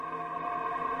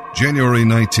January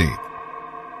 19th.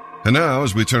 And now,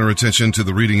 as we turn our attention to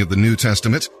the reading of the New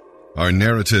Testament, our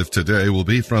narrative today will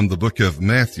be from the book of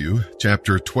Matthew,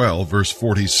 chapter 12, verse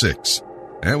 46.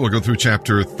 And we'll go through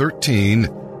chapter 13,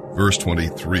 verse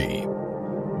 23.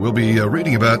 We'll be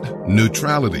reading about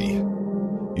neutrality.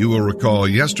 You will recall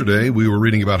yesterday we were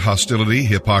reading about hostility,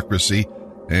 hypocrisy,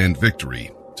 and victory.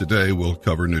 Today we'll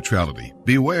cover neutrality.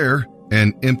 Beware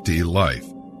an empty life.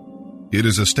 It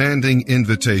is a standing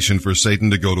invitation for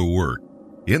Satan to go to work.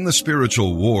 In the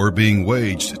spiritual war being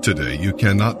waged today, you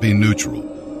cannot be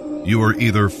neutral. You are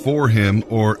either for him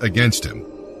or against him.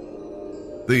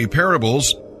 The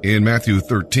parables in Matthew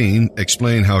 13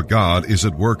 explain how God is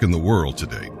at work in the world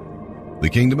today. The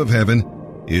kingdom of heaven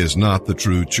is not the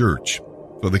true church,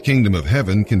 for the kingdom of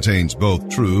heaven contains both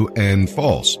true and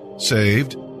false,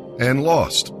 saved and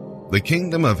lost. The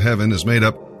kingdom of heaven is made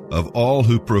up of all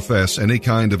who profess any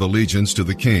kind of allegiance to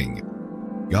the King.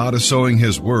 God is sowing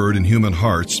his word in human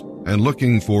hearts and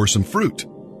looking for some fruit.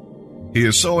 He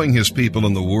is sowing his people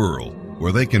in the world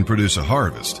where they can produce a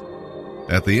harvest.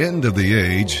 At the end of the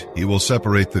age, he will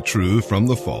separate the true from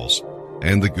the false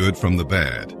and the good from the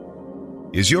bad.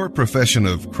 Is your profession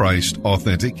of Christ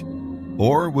authentic,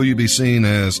 or will you be seen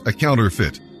as a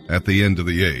counterfeit at the end of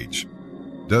the age?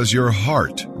 Does your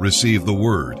heart receive the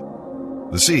word?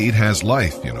 The seed has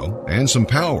life, and some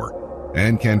power,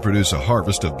 and can produce a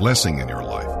harvest of blessing in your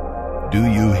life. Do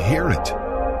you hear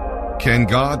it? Can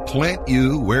God plant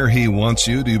you where he wants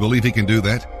you? Do you believe he can do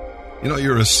that?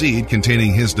 You're a seed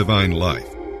containing his divine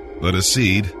life, but a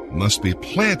seed must be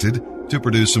planted to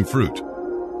produce some fruit.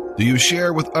 Do you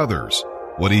share with others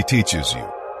what he teaches you?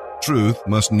 Truth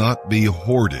must not be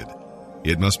hoarded.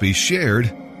 It must be shared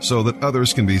so that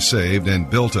others can be saved and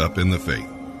built up in the faith.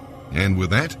 And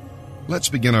with that, let's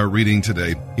begin our reading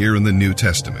today here in the New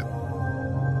Testament.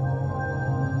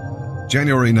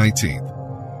 January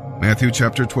 19th, Matthew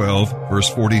chapter 12, verse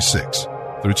 46,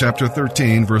 through chapter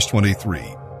 13, verse 23.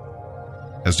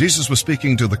 As Jesus was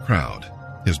speaking to the crowd,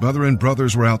 his mother and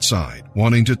brothers were outside,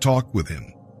 wanting to talk with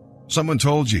him. Someone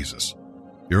told Jesus,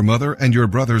 "Your mother and your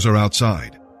brothers are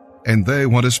outside, and they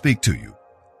want to speak to you."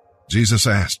 Jesus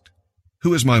asked,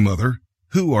 "Who is my mother?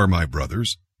 Who are my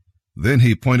brothers?" Then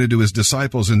he pointed to his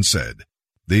disciples and said,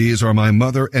 "These are my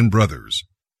mother and brothers.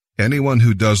 Anyone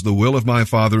who does the will of my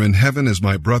Father in heaven is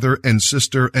my brother and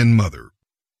sister and mother."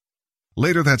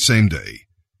 Later that same day,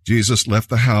 Jesus left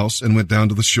the house and went down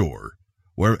to the shore,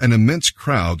 where an immense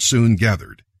crowd soon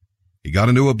gathered. He got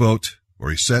into a boat,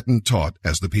 where he sat and taught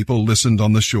as the people listened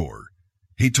on the shore.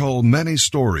 He told many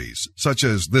stories, such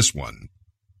as this one.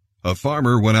 A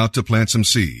farmer went out to plant some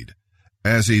seed.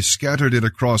 As he scattered it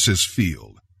across his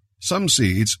field, some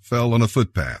seeds fell on a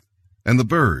footpath, and the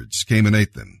birds came and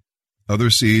ate them. Other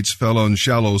seeds fell on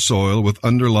shallow soil with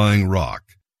underlying rock.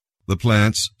 The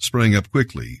plants sprang up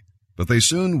quickly, but they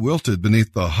soon wilted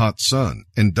beneath the hot sun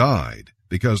and died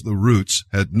because the roots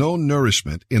had no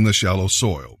nourishment in the shallow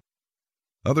soil.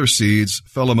 Other seeds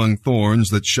fell among thorns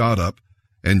that shot up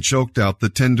and choked out the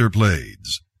tender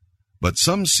blades. But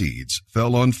some seeds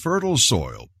fell on fertile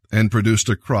soil and produced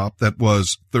a crop that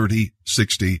was 30,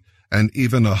 60, and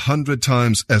even 100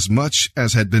 times as much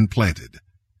as had been planted.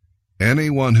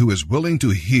 Anyone who is willing to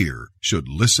hear should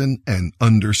listen and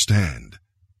understand.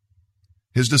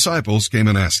 His disciples came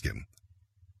and asked him,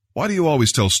 "Why do you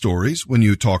always tell stories when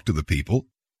you talk to the people?"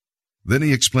 Then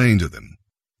he explained to them,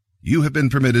 "You have been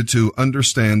permitted to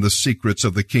understand the secrets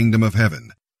of the kingdom of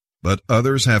heaven, but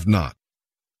others have not.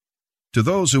 To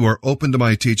those who are open to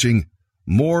my teaching,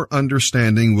 more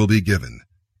understanding will be given,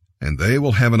 and they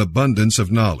will have an abundance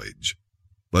of knowledge.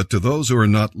 But to those who are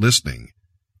not listening,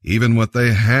 even what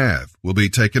they have will be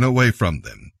taken away from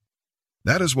them.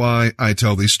 That is why I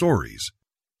tell these stories,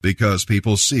 because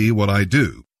people see what I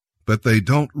do, but they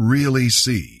don't really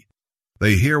see.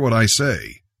 They hear what I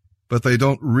say, but they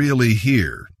don't really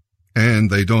hear,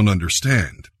 and they don't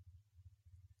understand."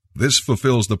 This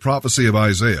fulfills the prophecy of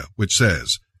Isaiah, which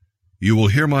says, "You will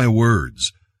hear my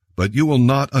words, but you will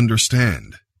not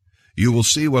understand. You will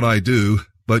see what I do,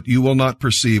 but you will not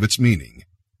perceive its meaning.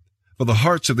 For the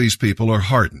hearts of these people are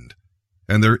hardened,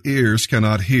 and their ears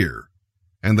cannot hear,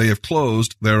 and they have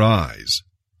closed their eyes.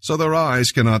 So their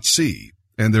eyes cannot see,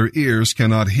 and their ears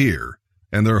cannot hear,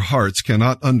 and their hearts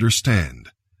cannot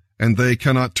understand, and they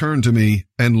cannot turn to me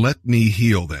and let me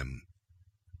heal them.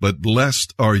 But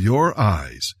blessed are your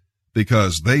eyes,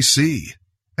 because they see,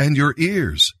 and your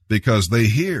ears, because they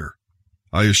hear.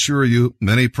 I assure you,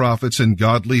 many prophets and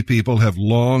godly people have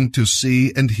longed to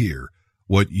see and hear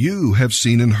what you have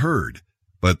seen and heard,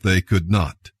 but they could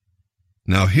not."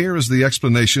 Now here is the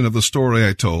explanation of the story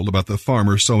I told about the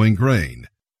farmer sowing grain.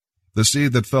 The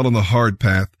seed that fell on the hard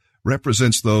path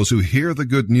represents those who hear the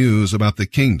good news about the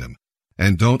kingdom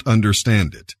and don't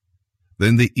understand it.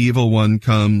 Then the evil one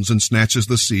comes and snatches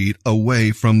the seed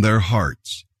away from their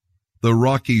hearts. The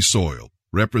rocky soil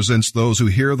represents those who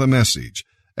hear the message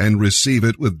and receive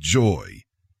it with joy.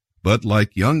 But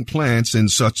like young plants in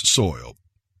such soil,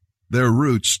 their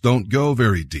roots don't go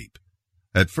very deep.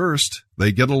 At first,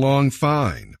 they get along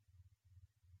fine,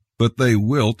 but they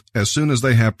wilt as soon as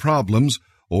they have problems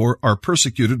or are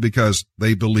persecuted because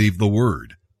they believe the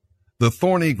word. The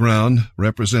thorny ground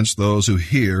represents those who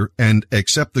hear and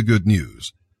accept the good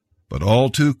news, but all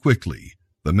too quickly,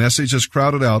 the message is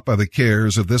crowded out by the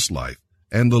cares of this life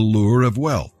and the lure of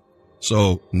wealth,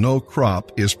 so no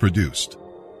crop is produced.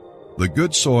 The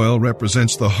good soil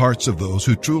represents the hearts of those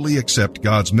who truly accept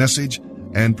God's message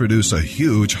and produce a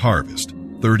huge harvest,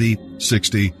 30,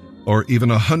 60, or even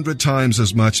 100 times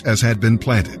as much as had been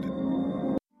planted.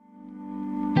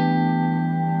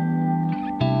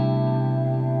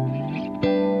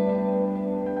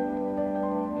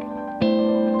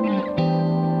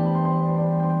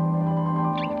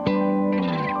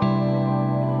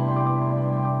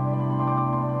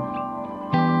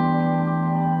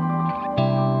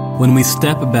 When we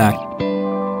step back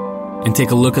and take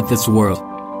a look at this world,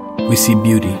 we see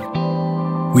beauty.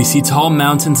 We see tall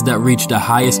mountains that reach the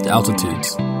highest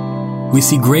altitudes. We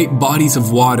see great bodies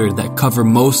of water that cover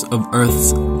most of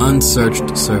Earth's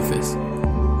unsearched surface.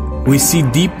 We see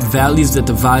deep valleys that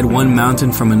divide one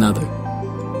mountain from another.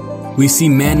 We see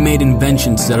man-made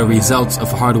inventions that are results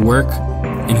of hard work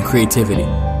and creativity.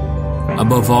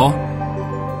 Above all,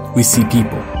 we see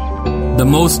people, the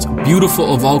most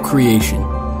beautiful of all creation.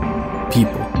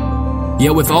 People.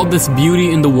 Yet with all this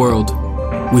beauty in the world,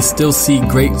 we still see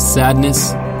great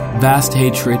sadness, vast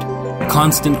hatred,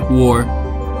 constant war,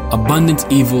 abundant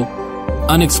evil,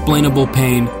 unexplainable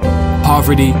pain,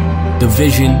 poverty,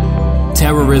 division,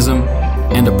 terrorism,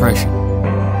 and oppression.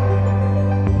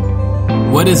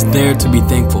 What is there to be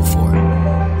thankful for?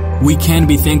 We can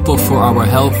be thankful for our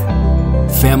health,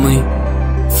 family,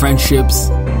 friendships,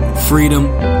 freedom,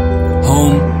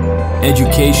 home,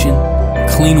 education,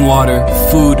 clean water,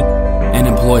 food, and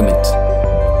employment.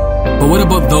 But what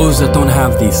about those that don't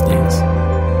have these things?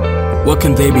 What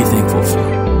can they be thankful for?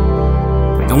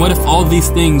 And what if all these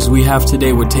things we have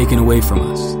today were taken away from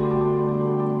us?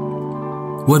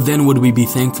 What then would we be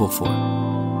thankful for?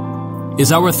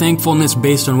 Is our thankfulness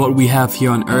based on what we have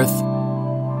here on earth?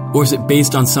 Or is it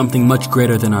based on something much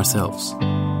greater than ourselves?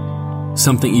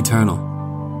 Something eternal?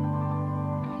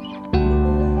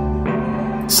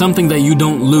 Something that you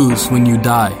don't lose when you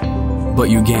die, but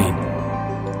you gain.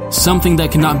 Something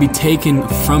that cannot be taken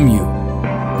from you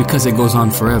because it goes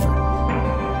on forever.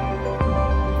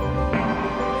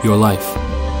 Your life.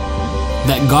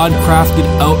 That God crafted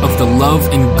out of the love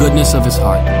and goodness of His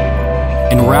heart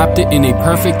and wrapped it in a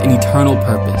perfect and eternal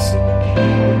purpose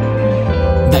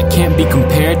that can't be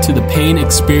compared to the pain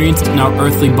experienced in our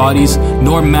earthly bodies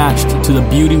nor matched to the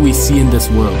beauty we see in this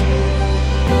world.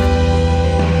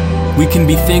 We can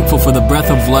be thankful for the breath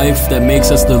of life that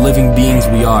makes us the living beings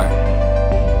we are.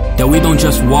 That we don't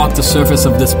just walk the surface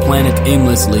of this planet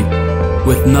aimlessly,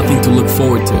 with nothing to look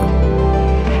forward to.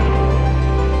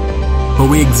 But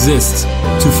we exist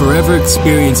to forever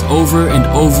experience over and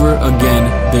over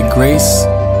again the grace,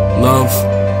 love,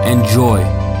 and joy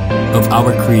of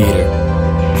our Creator,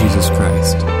 Jesus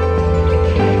Christ.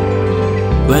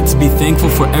 Let's be thankful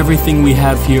for everything we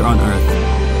have here on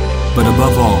earth, but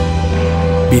above all,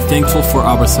 be thankful for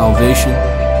our salvation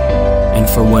and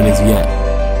for what is yet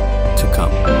to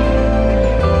come.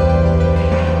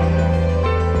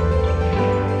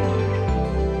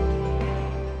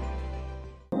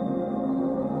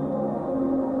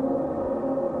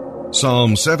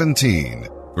 Psalm 17,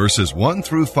 verses 1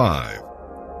 through 5.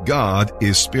 God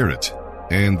is spirit,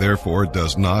 and therefore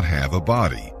does not have a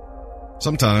body.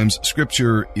 Sometimes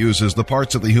Scripture uses the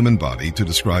parts of the human body to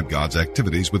describe God's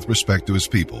activities with respect to His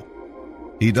people.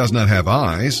 He does not have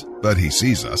eyes, but He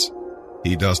sees us.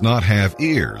 He does not have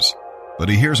ears, but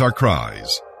He hears our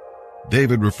cries.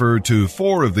 David referred to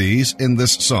 4 of these in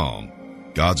this psalm.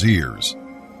 God's ears.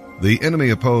 The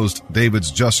enemy opposed David's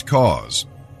just cause,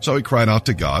 so he cried out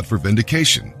to God for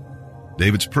vindication.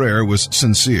 David's prayer was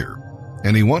sincere,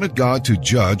 and he wanted God to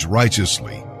judge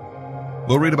righteously.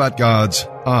 We'll read about God's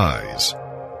eyes.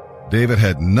 David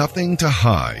had nothing to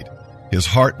hide. His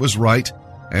heart was right,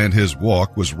 and his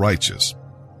walk was righteous.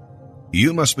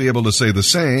 You must be able to say the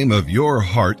same of your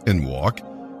heart and walk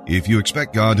if you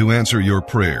expect God to answer your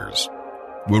prayers.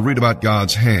 We'll read about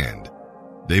God's hand.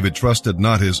 David trusted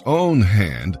not his own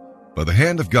hand, but the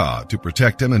hand of God to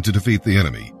protect him and to defeat the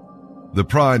enemy. The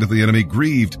pride of the enemy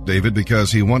grieved David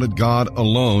because he wanted God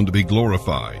alone to be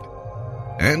glorified.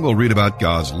 And we'll read about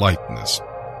God's likeness.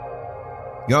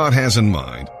 God has in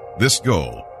mind this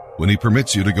goal when he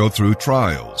permits you to go through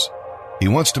trials. He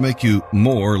wants to make you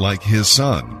more like his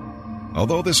Son.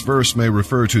 Although this verse may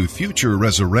refer to future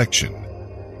resurrection,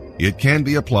 it can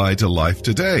be applied to life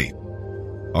today.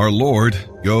 Our Lord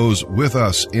goes with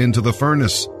us into the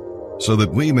furnace so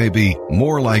that we may be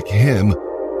more like him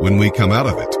when we come out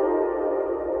of it.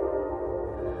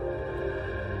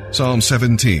 Psalm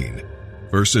 17,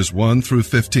 verses 1 through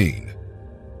 15.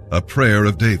 A prayer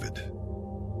of David.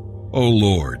 O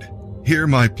Lord, hear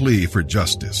my plea for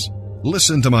justice.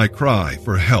 Listen to my cry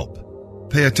for help.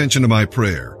 Pay attention to my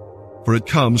prayer, for it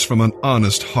comes from an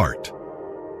honest heart.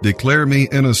 Declare me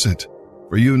innocent,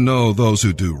 for you know those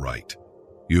who do right.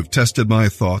 You have tested my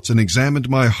thoughts and examined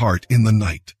my heart in the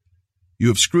night. You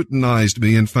have scrutinized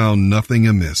me and found nothing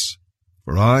amiss,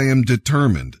 for I am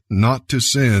determined not to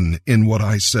sin in what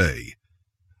I say.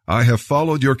 I have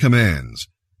followed your commands,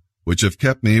 which have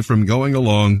kept me from going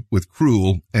along with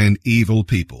cruel and evil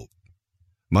people.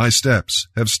 My steps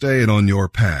have stayed on your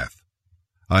path.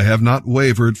 I have not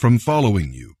wavered from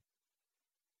following you.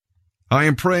 I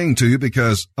am praying to you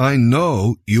because I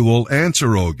know you will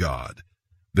answer, O God.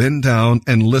 Bend down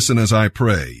and listen as I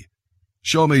pray.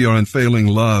 Show me your unfailing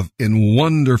love in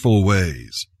wonderful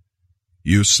ways.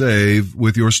 You save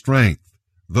with your strength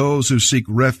those who seek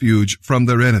refuge from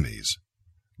their enemies.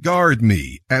 Guard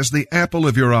me as the apple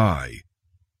of your eye.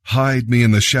 Hide me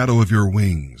in the shadow of your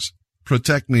wings.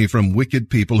 Protect me from wicked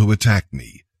people who attack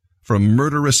me, from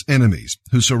murderous enemies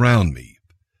who surround me.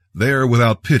 They are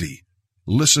without pity.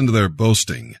 Listen to their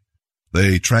boasting.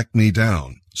 They track me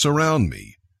down, surround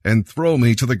me, and throw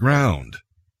me to the ground.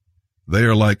 They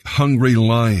are like hungry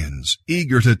lions,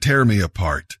 eager to tear me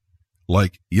apart,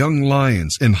 like young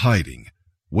lions in hiding,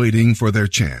 waiting for their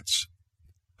chance.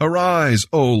 Arise,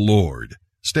 O Lord,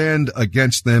 stand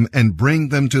against them and bring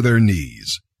them to their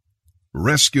knees.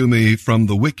 Rescue me from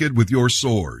the wicked with your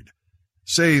sword.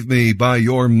 Save me by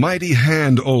your mighty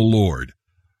hand, O Lord,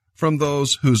 from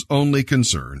those whose only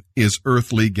concern is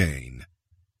earthly gain.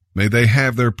 May they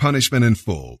have their punishment in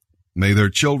full. May their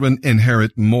children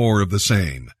inherit more of the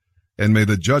same, and may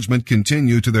the judgment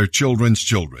continue to their children's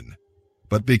children.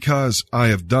 But because I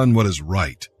have done what is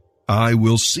right, I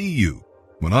will see you.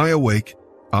 When I awake,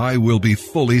 I will be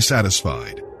fully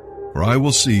satisfied, for I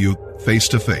will see you face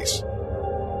to face.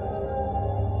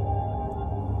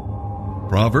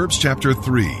 Proverbs chapter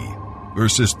 3,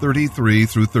 verses 33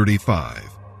 through 35.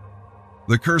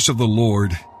 The curse of the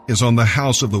Lord is on the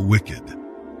house of the wicked,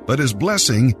 but his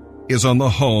blessing is on the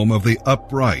home of the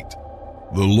upright.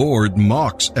 The Lord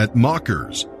mocks at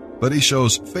mockers, but he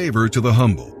shows favor to the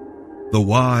humble. The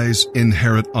wise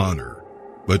inherit honor,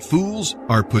 but fools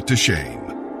are put to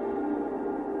shame.